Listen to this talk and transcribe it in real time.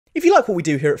If you like what we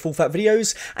do here at Full Fat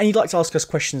Videos, and you'd like to ask us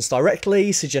questions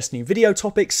directly, suggest new video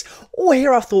topics, or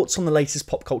hear our thoughts on the latest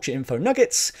pop culture info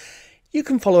nuggets, you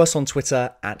can follow us on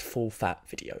Twitter at Full Fat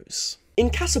Videos. In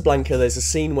Casablanca, there's a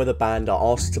scene where the band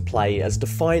are asked to play as a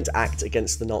defiant act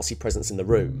against the Nazi presence in the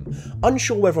room.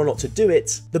 Unsure whether or not to do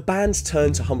it, the band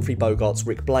turn to Humphrey Bogart's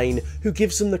Rick Blaine, who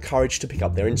gives them the courage to pick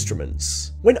up their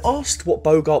instruments. When asked what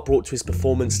Bogart brought to his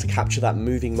performance to capture that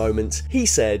moving moment, he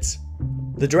said,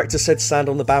 "The director said stand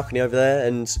on the balcony over there,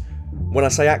 and when I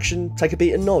say action, take a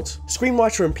beat and nod."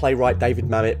 Screenwriter and playwright David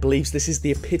Mamet believes this is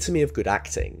the epitome of good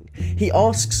acting. He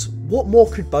asks, what more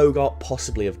could Bogart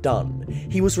possibly have done?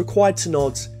 He was required to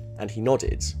nod, and he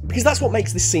nodded. Because that's what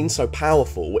makes this scene so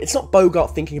powerful. It's not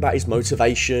Bogart thinking about his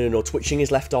motivation, or twitching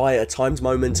his left eye at a timed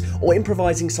moment, or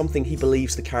improvising something he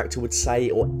believes the character would say,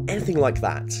 or anything like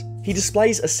that. He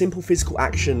displays a simple physical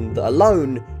action that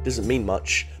alone doesn't mean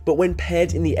much, but when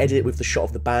paired in the edit with the shot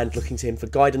of the band looking to him for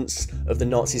guidance of the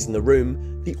Nazis in the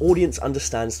room, the audience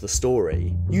understands the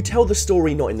story. You tell the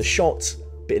story not in the shot,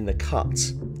 but in the cut.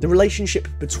 The relationship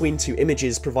between two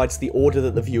images provides the order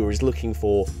that the viewer is looking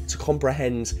for to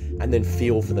comprehend and then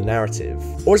feel for the narrative.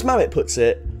 Or as Mamet puts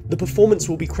it, the performance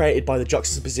will be created by the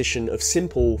juxtaposition of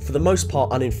simple, for the most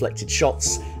part uninflected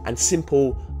shots, and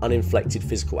simple, uninflected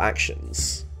physical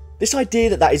actions. This idea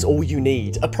that that is all you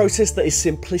need, a process that is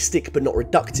simplistic but not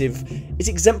reductive, is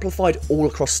exemplified all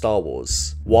across Star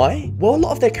Wars. Why? Well, a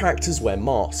lot of their characters wear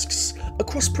masks.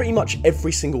 Across pretty much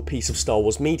every single piece of Star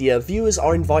Wars media, viewers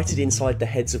are invited inside the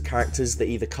heads of characters that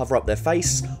either cover up their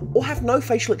face, or have no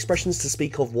facial expressions to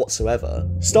speak of whatsoever.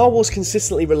 Star Wars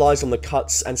consistently relies on the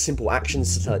cuts and simple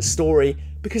actions to tell its story,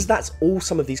 because that's all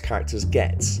some of these characters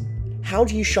get. How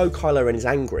do you show Kylo Ren is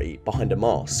angry behind a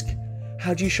mask?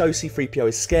 How do you show C-3PO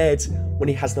is scared when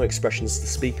he has no expressions to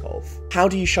speak of? How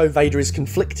do you show Vader is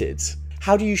conflicted?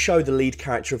 How do you show the lead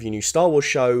character of your new Star Wars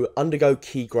show undergo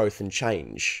key growth and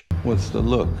change? What's the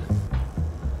look?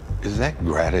 Is that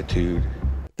gratitude?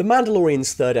 The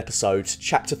Mandalorian's third episode,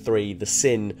 Chapter 3, The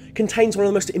Sin, contains one of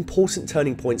the most important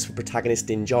turning points for protagonist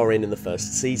Din Djarin in the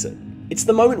first season. It's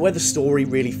the moment where the story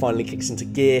really finally kicks into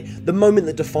gear, the moment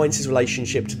that defines his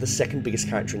relationship to the second biggest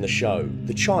character in the show,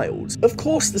 the child. Of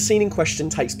course, the scene in question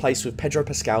takes place with Pedro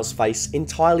Pascal's face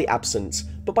entirely absent,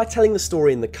 but by telling the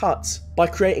story in the cut, by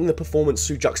creating the performance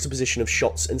through juxtaposition of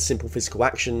shots and simple physical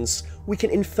actions, we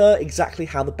can infer exactly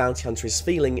how the bounty hunter is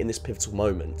feeling in this pivotal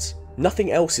moment.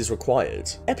 Nothing else is required.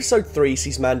 Episode 3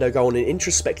 sees Mando go on an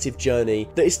introspective journey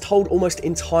that is told almost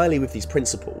entirely with these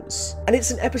principles. And it's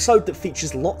an episode that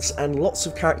features lots and lots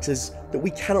of characters that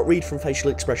we cannot read from facial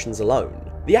expressions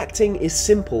alone. The acting is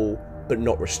simple, but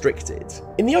not restricted.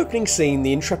 In the opening scene,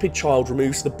 the intrepid child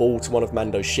removes the ball to one of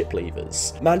Mando's ship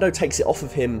levers. Mando takes it off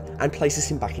of him and places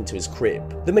him back into his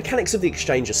crib. The mechanics of the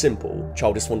exchange are simple.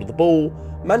 Child has wanted the ball,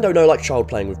 Mando no like child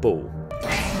playing with ball.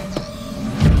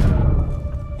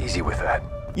 Easy with that.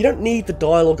 You don't need the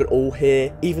dialogue at all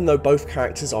here, even though both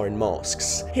characters are in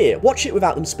masks. Here, watch it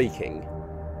without them speaking.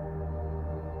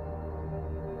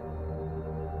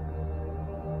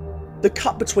 The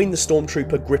cut between the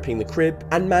stormtrooper gripping the crib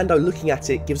and Mando looking at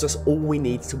it gives us all we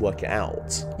need to work it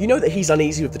out. You know that he's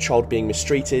uneasy with the child being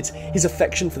mistreated, his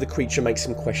affection for the creature makes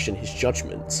him question his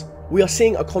judgment. We are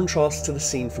seeing a contrast to the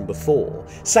scene from before.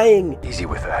 Saying, "Easy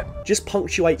with that," just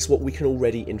punctuates what we can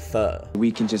already infer.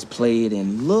 We can just play it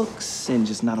in looks and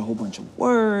just not a whole bunch of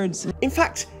words. In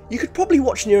fact, you could probably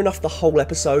watch near enough the whole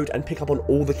episode and pick up on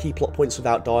all the key plot points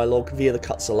without dialogue via the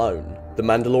cuts alone. The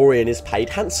Mandalorian is paid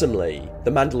handsomely.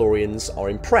 The Mandalorians are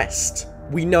impressed.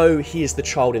 We know he is the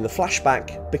child in the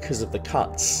flashback because of the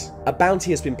cuts. A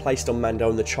bounty has been placed on Mando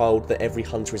and the child that every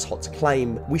hunter is hot to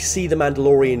claim. We see the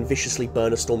Mandalorian viciously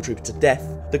burn a stormtrooper to death.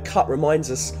 The cut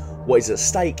reminds us what is at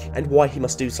stake and why he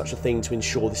must do such a thing to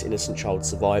ensure this innocent child's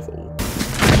survival.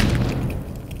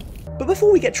 But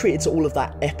before we get treated to all of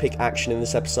that epic action in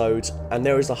this episode, and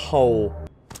there is a whole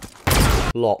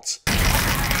lot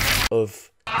of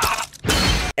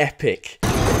epic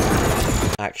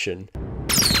action.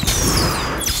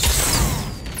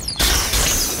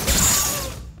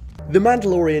 The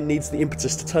Mandalorian needs the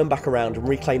impetus to turn back around and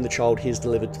reclaim the child he has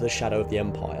delivered to the shadow of the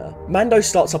Empire. Mando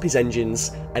starts up his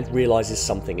engines and realises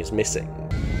something is missing.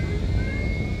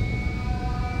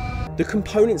 The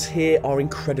components here are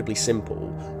incredibly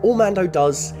simple. All Mando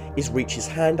does is reach his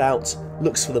hand out,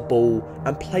 looks for the ball,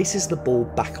 and places the ball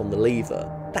back on the lever.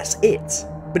 That's it.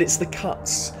 But it's the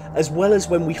cuts, as well as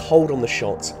when we hold on the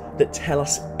shot, that tell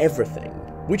us everything.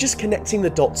 We're just connecting the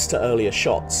dots to earlier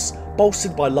shots.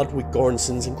 Bolstered by Ludwig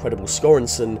Göransson's incredible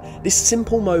Skoransson, this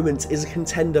simple moment is a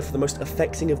contender for the most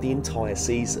affecting of the entire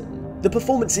season. The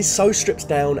performance is so stripped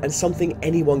down and something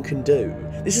anyone can do.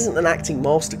 This isn't an acting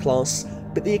masterclass,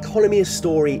 but the economy of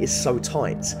story is so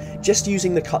tight, just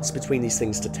using the cuts between these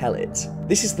things to tell it.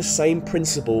 This is the same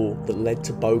principle that led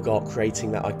to Bogart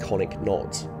creating that iconic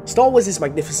nod. Star Wars is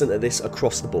magnificent at this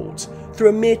across the board. Through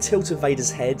a mere tilt of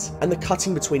Vader's head and the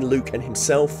cutting between Luke and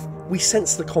himself, we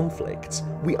sense the conflict.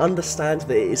 We understand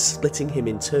that it is splitting him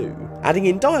in two. Adding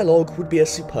in dialogue would be a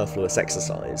superfluous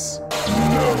exercise.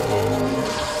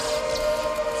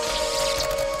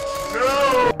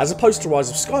 As opposed to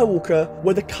Rise of Skywalker,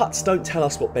 where the cuts don't tell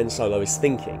us what Ben Solo is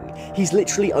thinking. He's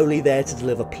literally only there to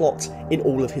deliver plot in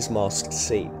all of his masked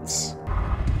scenes.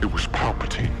 It was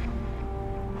Palpatine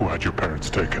who had your parents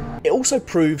taken. It also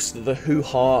proves that the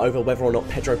hoo-ha over whether or not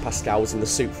Pedro Pascal was in the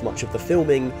suit for much of the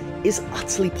filming is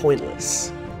utterly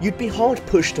pointless. You'd be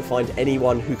hard-pushed to find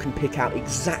anyone who can pick out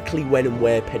exactly when and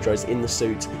where Pedro's in the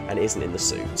suit and isn't in the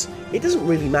suit. It doesn't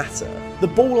really matter. The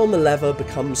ball on the lever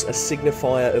becomes a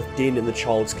signifier of Din and the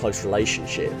child's close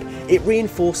relationship. It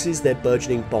reinforces their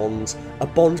burgeoning bond, a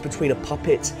bond between a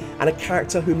puppet and a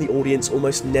character whom the audience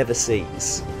almost never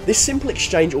sees. This simple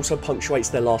exchange also punctuates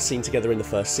their last scene together in the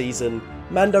first season.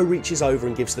 Mando reaches over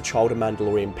and gives the child a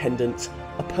Mandalorian pendant,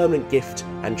 a permanent gift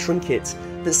and trinket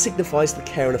that signifies the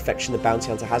care and affection the bounty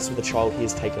hunter has for the child he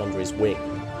has taken under his wing.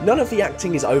 None of the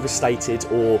acting is overstated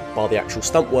or, bar the actual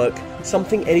stunt work,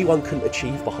 something anyone couldn't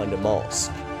achieve behind a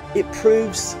mask. It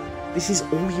proves this is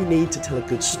all you need to tell a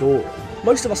good story.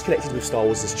 Most of us connected with Star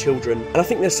Wars as children, and I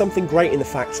think there's something great in the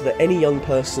fact that any young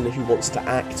person who wants to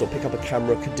act or pick up a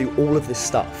camera could do all of this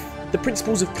stuff. The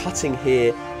principles of cutting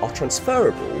here are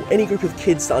transferable. Any group of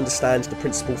kids that understand the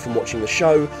principle from watching the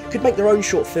show could make their own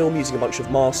short film using a bunch of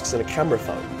masks and a camera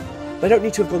phone. They don't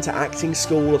need to have gone to acting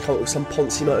school or come up with some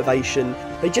poncy motivation,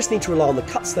 they just need to rely on the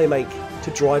cuts they make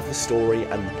to drive the story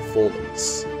and the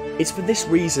performance. It's for this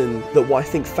reason that what I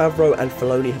think Favreau and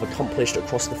Filoni have accomplished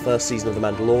across the first season of The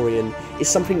Mandalorian is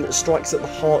something that strikes at the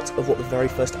heart of what the very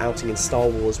first outing in Star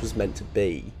Wars was meant to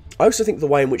be. I also think the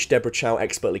way in which Deborah Chow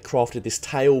expertly crafted this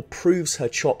tale proves her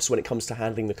chops when it comes to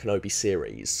handling the Kenobi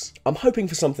series. I'm hoping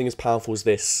for something as powerful as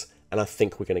this, and I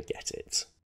think we're going to get it.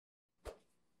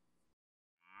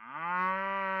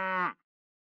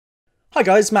 Hi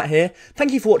guys, Matt here.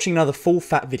 Thank you for watching another full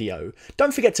fat video.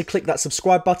 Don't forget to click that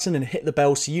subscribe button and hit the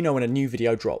bell so you know when a new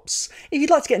video drops. If you'd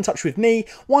like to get in touch with me,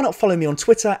 why not follow me on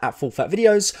Twitter at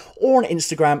fullfatvideos or on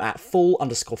Instagram at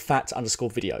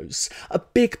full_fat_videos. A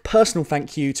big personal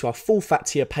thank you to our full fat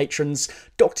tier patrons,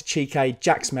 Dr. Chike,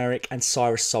 Jax Merrick and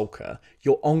Cyrus Solker.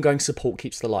 Your ongoing support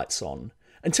keeps the lights on.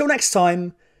 Until next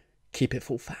time, keep it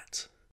full fat.